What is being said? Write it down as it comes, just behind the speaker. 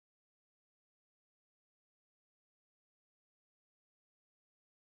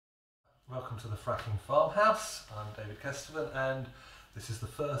Welcome to the Fracking Farmhouse. I'm David Kesterman, and this is the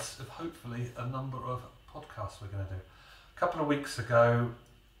first of hopefully a number of podcasts we're going to do. A couple of weeks ago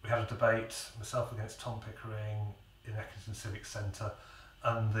we had a debate, myself against Tom Pickering in Ecotricity Civic Centre,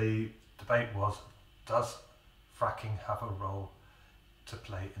 and the debate was, does fracking have a role to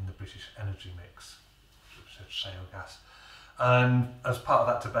play in the British energy mix, which is shale gas? And as part of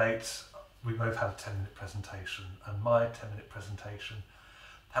that debate we both had a 10-minute presentation, and my 10-minute presentation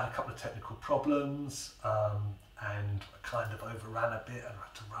had a couple of technical problems and I kind of overran a bit and I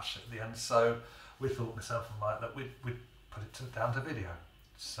had to rush at the end, so we thought, myself and Mike, that we'd put it down to video.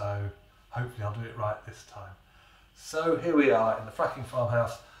 So hopefully I'll do it right this time. So here we are in the Fracking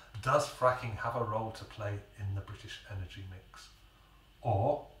Farmhouse. Does fracking have a role to play in the British energy mix?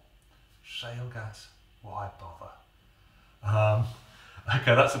 Or shale gas, why bother?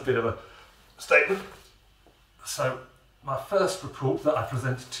 Okay, that's a bit of a statement. So my first report that I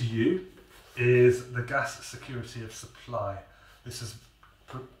present to you is the Gas Security of Supply. This is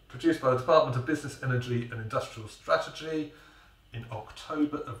produced by the Department of Business, Energy and Industrial Strategy in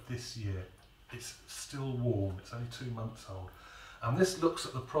October of this year. It's still warm, it's only 2 months old. And this looks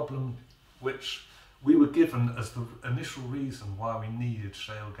at the problem which we were given as the initial reason why we needed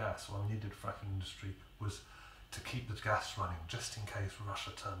shale gas, why we needed fracking industry, was to keep the gas running, just in case Russia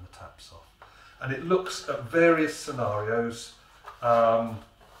turned the taps off. And it looks at various scenarios of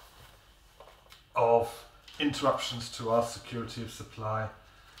interruptions to our security of supply,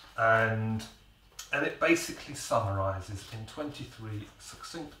 and it basically summarises in 23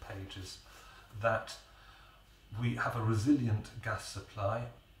 succinct pages that we have a resilient gas supply.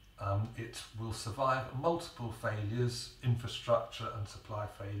 It will survive multiple failures, infrastructure and supply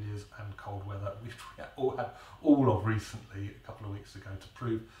failures and cold weather, which we all had all of recently, a couple of weeks ago, to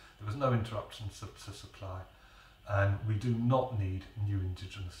prove there was no interruptions to supply, and we do not need new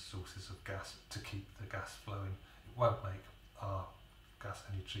indigenous sources of gas to keep the gas flowing. It won't make our gas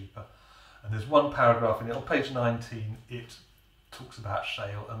any cheaper. And there's one paragraph in it, on page 19, it talks about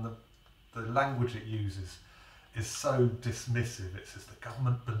shale, and the language it uses is so dismissive. It says the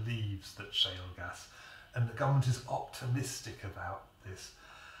government believes that shale gas, and the government is optimistic about this.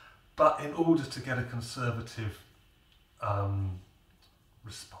 But in order to get a conservative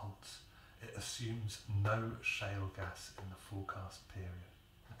response, it assumes no shale gas in the forecast period.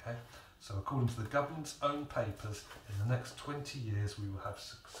 Okay, so according to the government's own papers, in the next 20 years we will have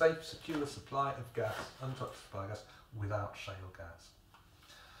safe, secure supply of gas, uninterrupted supply of gas, without shale gas.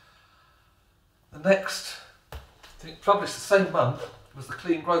 The next thing, published the same month, was the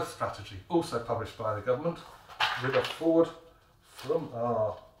Clean Growth Strategy, also published by the government, with a forward from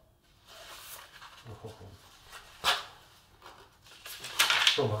our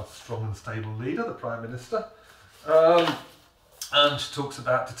strong and stable leader, the Prime Minister, and she talks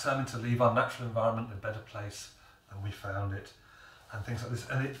about determined to leave our natural environment in a better place than we found it, and things like this.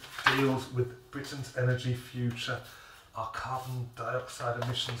 And it deals with Britain's energy future, our carbon dioxide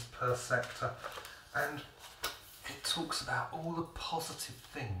emissions per sector, and it talks about all the positive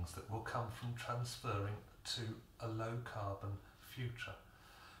things that will come from transferring to a low carbon future.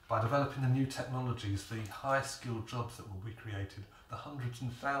 By developing the new technologies, the high skilled jobs that will be created, the hundreds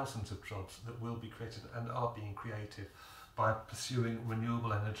and thousands of jobs that will be created and are being created by pursuing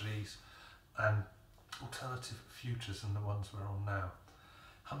renewable energies and alternative futures than the ones we're on now.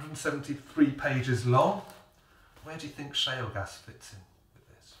 173 pages long. Where do you think shale gas fits in with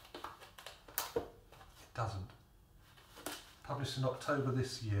this? It doesn't. Published in October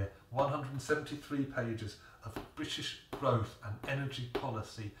this year, 173 pages of British growth and energy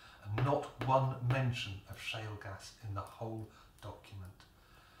policy, and not one mention of shale gas in the whole document.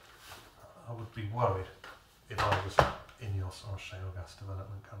 I would be worried if I was INEOS or a shale gas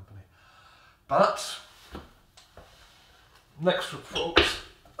development company. But next report,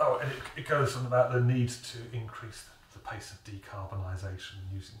 and it goes on about the need to increase the pace of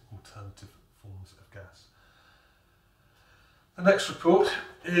decarbonisation using alternative forms of gas. The next report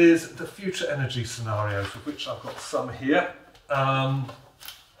is the future energy scenarios, of which I've got some here,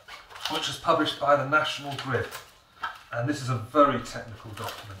 which was published by the National Grid. And this is a very technical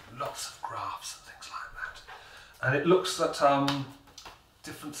document, lots of graphs and things like that. And it looks at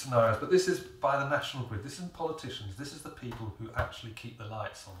different scenarios, but this is by the National Grid. This isn't politicians, this is the people who actually keep the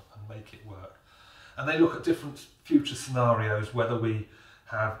lights on and make it work. And they look at different future scenarios, whether we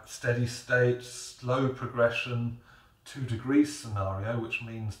have steady state, slow progression, 2 degrees scenario, which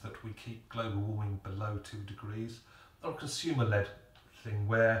means that we keep global warming below 2 degrees, or a consumer-led thing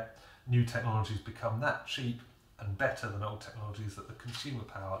where new technologies become that cheap and better than old technologies that the consumer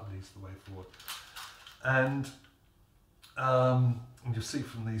power leads the way forward. And And you'll see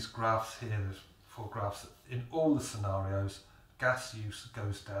from these graphs here, there's 4 graphs, that in all the scenarios, gas use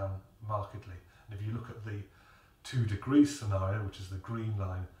goes down markedly. And if you look at the 2 degrees scenario, which is the green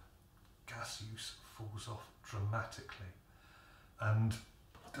line, gas use falls off dramatically. And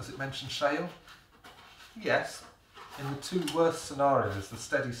does it mention shale? Yes. In the 2 worst scenarios, the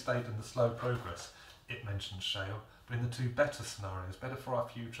steady state and the slow progress, it mentions shale. But in the 2 better scenarios, better for our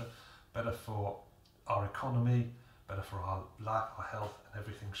future, better for our economy, better for our life, our health and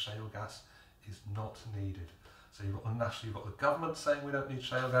everything, shale gas is not needed. So you've got the national, you've got the government saying we don't need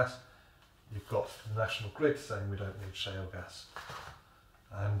shale gas, you've got the national grid saying we don't need shale gas.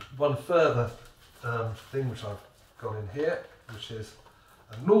 And one further thing which I've got in here, which is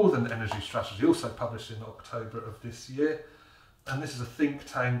a Northern Energy Strategy, also published in October of this year. And this is a think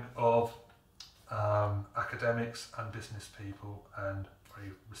tank of academics and business people and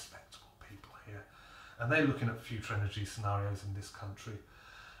very respectable people here. And they're looking at future energy scenarios in this country.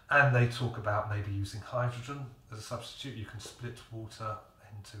 And they talk about maybe using hydrogen as a substitute. You can split water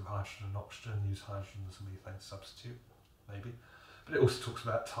into hydrogen and oxygen, use hydrogen as a methane substitute, maybe. But it also talks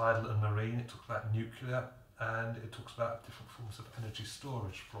about tidal and marine, it talks about nuclear, and it talks about different forms of energy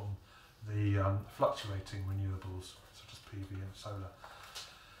storage from the fluctuating renewables, such as PV and solar.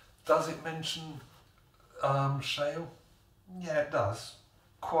 Does it mention shale? Yeah, it does.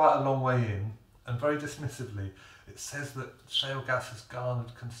 Quite a long way in, and very dismissively. It says that shale gas has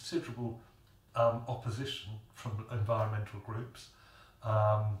garnered considerable opposition from environmental groups.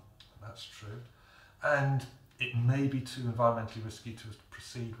 That's true. And it may be too environmentally risky to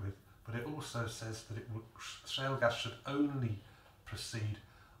proceed with, but it also says that shale gas should only proceed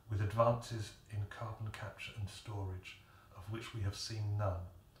with advances in carbon capture and storage, of which we have seen none.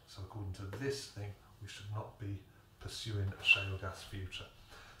 So according to this thing, we should not be pursuing a shale gas future.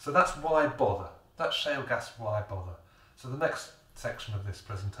 So that's why bother. That's shale gas, why bother? So the next section of this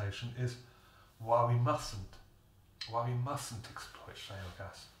presentation is why we mustn't exploit shale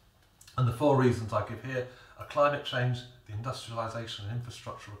gas. And the 4 reasons I give here are climate change, the industrialisation and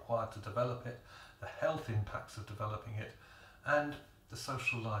infrastructure required to develop it, the health impacts of developing it, and the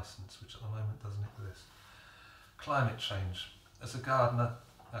social licence, which at the moment doesn't exist. Climate change. As a gardener,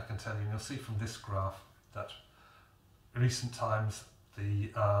 I can tell you, and you'll see from this graph, that in recent times,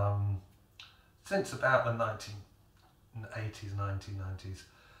 since about the 1980s, 1990s,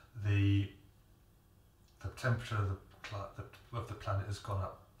 the temperature of the planet has gone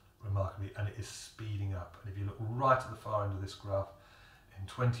up remarkably, and it is speeding up. And if you look right at the far end of this graph, in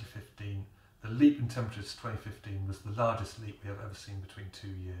 2015, the leap in temperatures 2015 was the largest leap we have ever seen between 2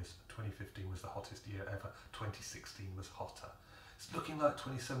 years. 2015 was the hottest year ever. 2016 was hotter. It's looking like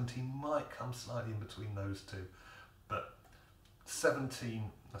 2017 might come slightly in between those two, but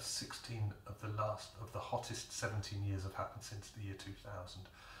 16 of the hottest 17 years have happened since the year 2000.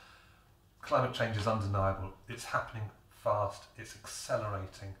 Climate change is undeniable. It's happening fast. It's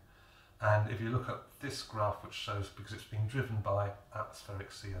accelerating. And if you look at this graph, which shows, because it's being driven by atmospheric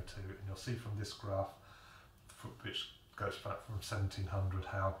CO2, and you'll see from this graph, which goes back from 1700,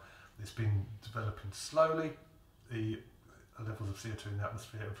 how it's been developing slowly, the levels of CO2 in the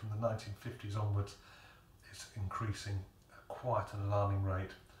atmosphere, and from the 1950s onwards, it's increasing at quite an alarming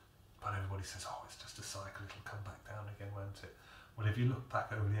rate. But everybody says, oh, it's just a cycle, it'll come back down again, won't it? Well, if you look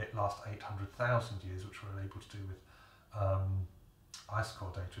back over the last 800,000 years, which we're able to do with ice core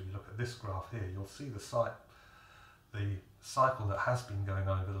data, if you look at this graph here, you'll see the cycle that has been going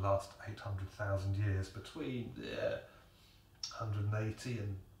on over the last 800,000 years between 180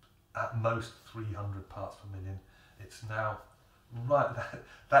 and at most 300 parts per million. It's now right,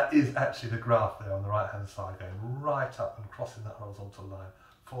 that is actually the graph there on the right hand side, going right up and crossing that horizontal line,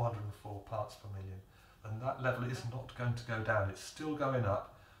 404 parts per million. And that level is not going to go down. It's still going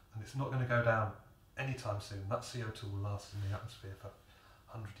up, and it's not going to go down anytime soon. That CO2 will last in the atmosphere for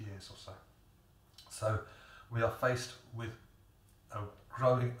 100 years or so. So we are faced with a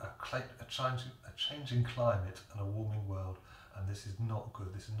changing climate and a warming world, and this is not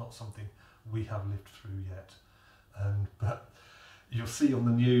good. This is not something we have lived through yet. But you'll see on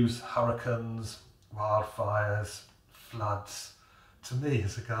the news hurricanes, wildfires, floods. To me,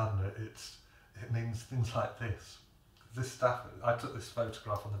 as a gardener, it means things like this. I took this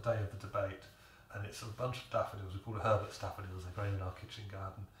photograph on the day of the debate, and it's a bunch of daffodils. We call it Herbert's daffodils. They grow in our kitchen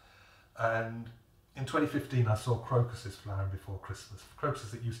garden. And in 2015, I saw crocuses flowering before Christmas.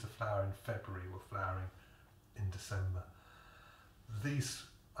 Crocuses that used to flower in February were flowering in December.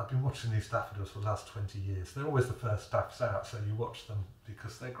 I've been watching these daffodils for the last 20 years. They're always the first daffs out, so you watch them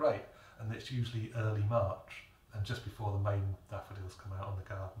because they're great. And it's usually early March, and just before the main daffodils come out on the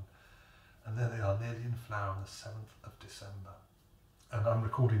garden. And there they are, nearly in flower on the 7th of December. And I'm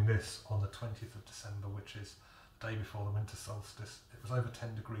recording this on the 20th of December, which is the day before the winter solstice. It was over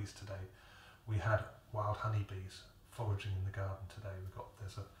 10 degrees today. We had wild honeybees foraging in the garden today.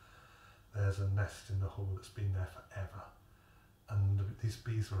 There's a nest in the hall that's been there forever. And these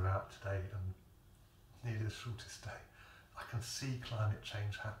bees were out today, and nearly the shortest day. I can see climate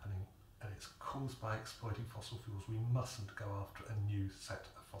change happening, and it's caused by exploiting fossil fuels. We mustn't go after a new set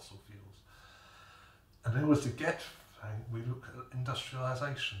of fossil fuels. And in order to get fracking, we look at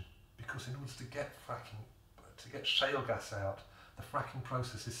industrialisation, because in order to get fracking, to get shale gas out, the fracking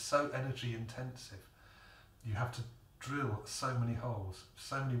process is so energy intensive. You have to drill so many holes,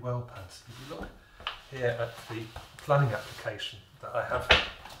 so many well pads. If you look here at the planning application that I have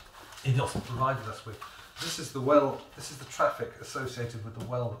INEOS provided us with, this is the well, this is the traffic associated with the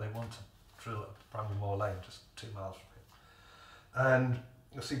well that they want to drill at Bramley-Moore Lane, just 2 miles from here. And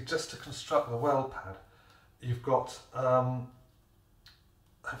you'll see, just to construct the well pad, you've got over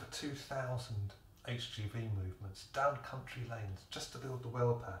 2,000 HGV movements down country lanes just to build the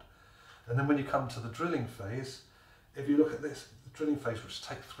well pad. And then when you come to the drilling phase, if you look at this, the drilling phase, which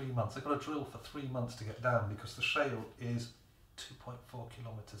takes 3 months, they've got to drill for 3 months to get down, because the shale is 2.4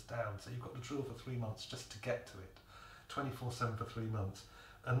 kilometres down. So you've got to drill for 3 months just to get to it, 24/7 for 3 months.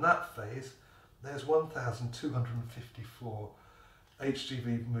 And that phase, there's 1,254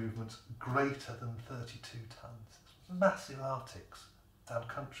 HGV movements greater than 32 tonnes. Massive arctics down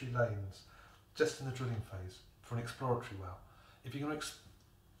country lanes, just in the drilling phase for an exploratory well. If you're going to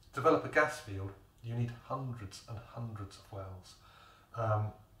develop a gas field, you need hundreds and hundreds of wells,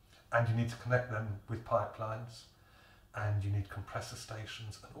 and you need to connect them with pipelines, and you need compressor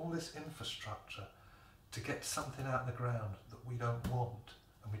stations and all this infrastructure to get something out of the ground that we don't want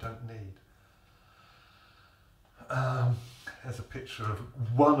and we don't need. Here's a picture of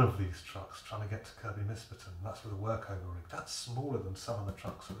one of these trucks trying to get to Kirby Misperton. That's with a workover rig. That's smaller than some of the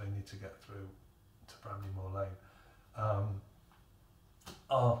trucks that they need to get through to Bramley-Moore Lane.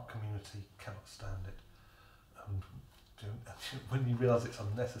 Our community cannot stand it, and when you realise it's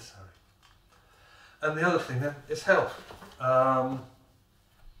unnecessary. And the other thing then is health.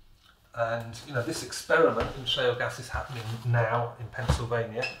 And you know, this experiment in shale gas is happening now in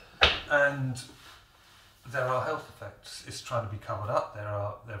Pennsylvania, and there are health effects. It's trying to be covered up.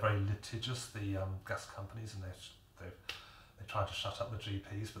 They're very litigious, the gas companies, and they tried to shut up the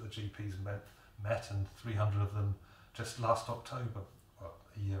GPs, but the GPs met, and 300 of them just last October, well,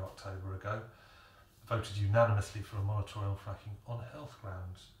 a year October ago, voted unanimously for a moratorium on fracking on health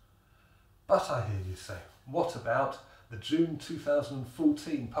grounds. But I hear you say, what about the June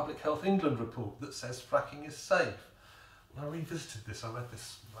 2014 Public Health England report that says fracking is safe? Well, I revisited this, I read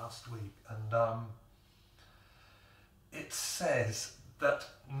this last week, and it says that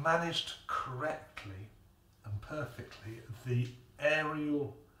managed correctly and perfectly, the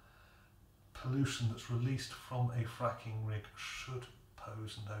aerial pollution that's released from a fracking rig should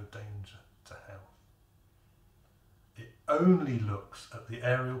pose no danger to health. It only looks at the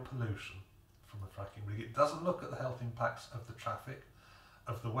aerial pollution from a fracking rig. It doesn't look at the health impacts of the traffic,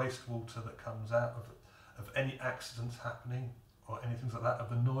 of the wastewater that comes out, of any accidents happening or anything like that, of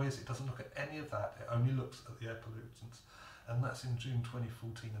the noise. It doesn't look at any of that. It only looks at the air pollutants. And that's in June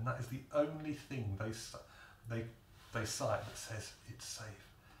 2014, and that is the only thing they cite that says it's safe.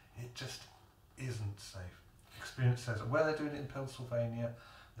 It just isn't safe. Experience says where they're doing it in Pennsylvania,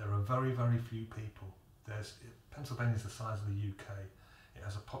 there are very, very few people. Pennsylvania is the size of the UK. It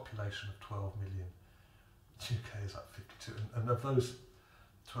has a population of 12 million. The UK is like 52, and of those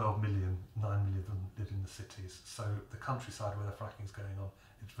 12 million, 9 million of them live in the cities. So the countryside where the fracking is going on,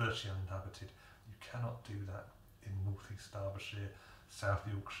 it's virtually uninhabited. You cannot do that in North East Derbyshire, South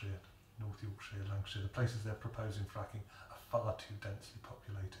Yorkshire, North Yorkshire, Lancashire. The places they're proposing fracking are far too densely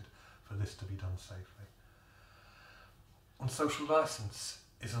populated for this to be done safely. And social licence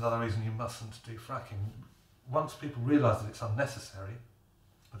is another reason you mustn't do fracking. Once people realise that it's unnecessary,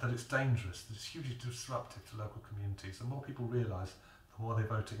 that it's dangerous, that it's hugely disruptive to local communities, the more people realise, the more they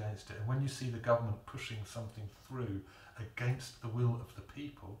vote against it. And when you see the government pushing something through against the will of the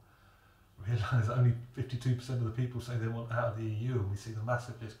people, realise that only 52% of the people say they want out of the EU, and we see the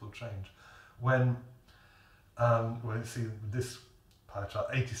massive political change. When you see this pie chart,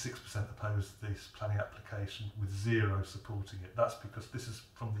 86% oppose this planning application with 0 supporting it. That's because this is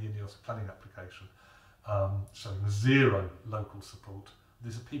from the INEOS planning application, showing 0 local support.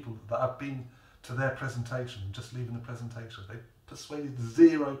 These are people that have been to their presentation, just leaving the presentation. They persuaded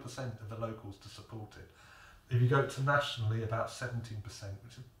 0% of the locals to support it. If you go to nationally, about 17%,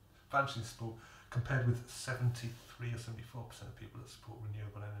 which is financially support, compared with 73 or 74% of people that support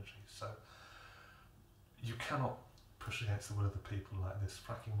renewable energy. So You cannot push against the will of the people like this.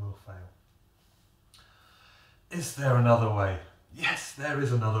 Fracking will fail. Is there another way? Yes, there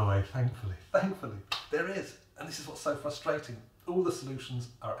is another way, thankfully. Thankfully, there is. And this is what's so frustrating. All the solutions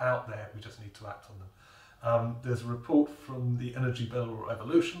are out there, we just need to act on them. There's a report from the Energy Bill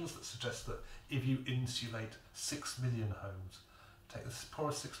Revolutions that suggests that if you insulate 6 million homes, take the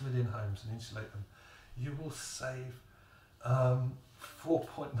poorest 6 million homes and insulate them, you will save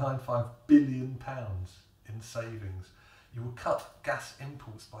 £4.95 billion in savings. You will cut gas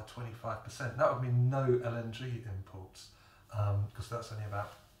imports by 25%. That would mean no LNG imports, because that's only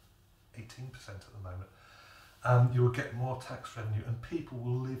about 18% at the moment. You will get more tax revenue and people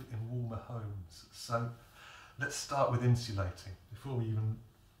will live in warmer homes. So let's start with insulating before we even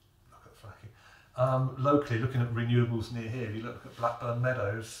look at fracking. Locally, looking at renewables near here, if you look at Blackburn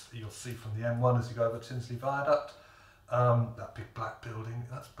Meadows, you'll see from the M1 as you go over Tinsley Viaduct, that big black building,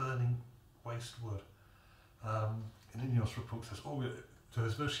 that's burning waste wood. An INEOS report says, oh, so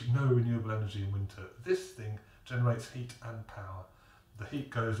there's virtually no renewable energy in winter. This thing generates heat and power. The heat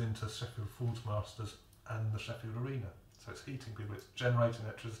goes into Sheffield Falls Masters and the Sheffield Arena. So it's heating people, it's generating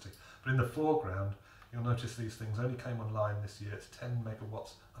electricity. But in the foreground, you'll notice these things only came online this year. It's 10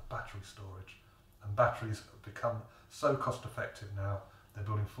 megawatts of battery storage. And batteries have become so cost effective now, they're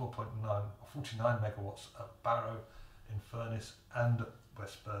building 49 megawatts at Barrow, in Furness and at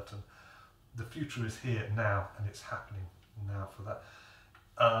West Burton. The future is here now, and it's happening now for that.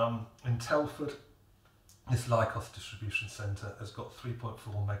 In Telford, this Lycos distribution centre has got 3.4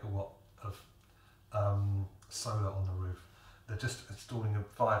 megawatt of solar on the roof. They're just installing a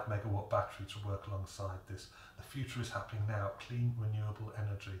 5 megawatt battery to work alongside this. The future is happening now, clean renewable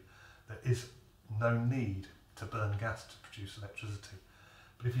energy. There is no need to burn gas to produce electricity.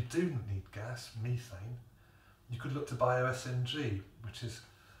 But if you do need gas, methane, you could look to bio-SNG, which is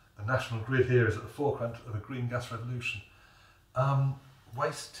the national grid here is at the forefront of the green gas revolution.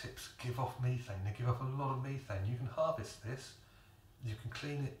 Waste tips give off methane. They give off a lot of methane. You can harvest this, you can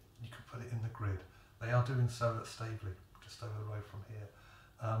clean it, you can put it in the grid. They are doing so at Staveley, just over the road from here.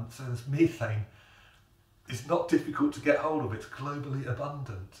 So this methane is not difficult to get hold of. It's globally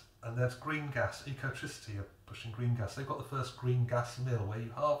abundant. And there's green gas. Ecotricity are pushing green gas. They've got the first green gas mill where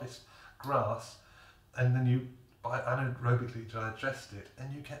you harvest grass and then you anaerobically digest it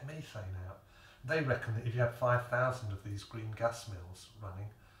and you get methane out. They reckon that if you had 5,000 of these green gas mills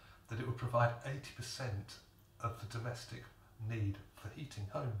running, that it would provide 80% of the domestic need for heating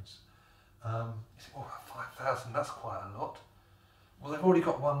homes. You think, oh, 5,000, that's quite a lot. Well, they've already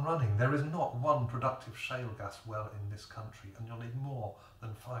got one running. There is not one productive shale gas well in this country, and you'll need more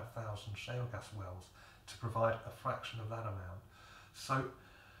than 5,000 shale gas wells to provide a fraction of that amount. So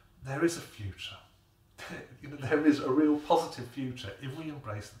there is a future. You know, there is a real positive future if we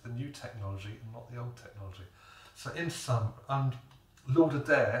embrace the new technology and not the old technology. So in sum, Lord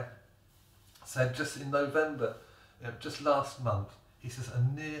Adair said just in November, just last month, he says a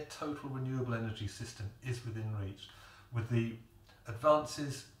near total renewable energy system is within reach with the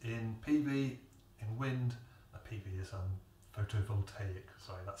advances in PV, in wind, PV is photovoltaic,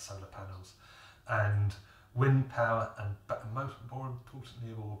 sorry, that's solar panels, and wind power and more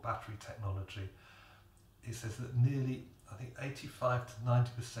importantly of all, battery technology. He says that nearly, I think 85 to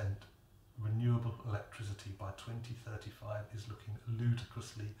 90% renewable electricity by 2035 is looking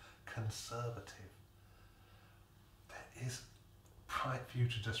ludicrously conservative. There is a bright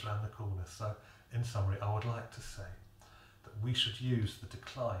future just around the corner. So in summary, I would like to say that we should use the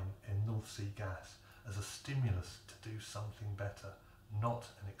decline in North Sea gas as a stimulus to do something better, not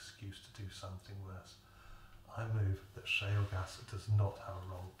an excuse to do something worse. I move that shale gas does not have a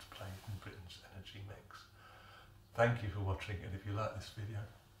role to play in Britain's energy mix. Thank you for watching, and if you like this video,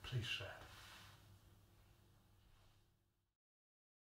 please share.